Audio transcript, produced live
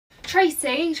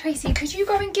Tracy, could you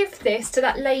go and give this to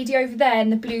that lady over there in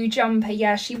the blue jumper?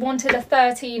 Yeah, she wanted a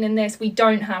 13 in this. We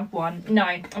don't have one. No,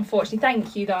 unfortunately.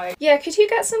 Thank you, though. Yeah, could you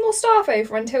get some more staff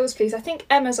over on Tills, please? I think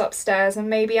Emma's upstairs and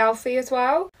maybe Alfie as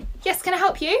well. Yes, can I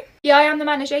help you? Yeah, I am the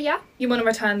manager, yeah. You want to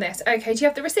return this. Okay, do you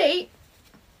have the receipt?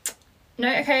 No,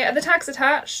 okay. Are the tags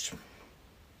attached?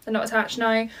 They're not attached,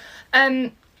 no.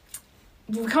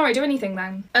 We can't really do anything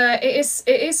then. It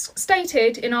is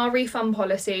stated in our refund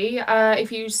policy, if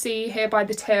you see here by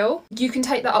the till, you can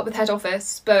take that up with head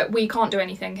office, but we can't do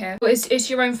anything here. It's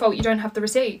your own fault you don't have the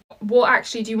receipt. What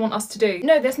actually do you want us to do?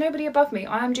 No, there's nobody above me.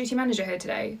 I am duty manager here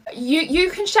today.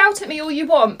 You can shout at me all you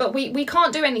want, but we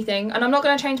can't do anything, and I'm not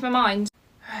going to change my mind.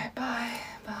 Alright, bye.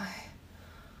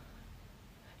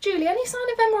 Julie, any sign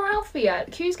of Emma or Alfie yet?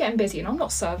 The queue's getting busy and I'm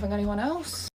not serving anyone else.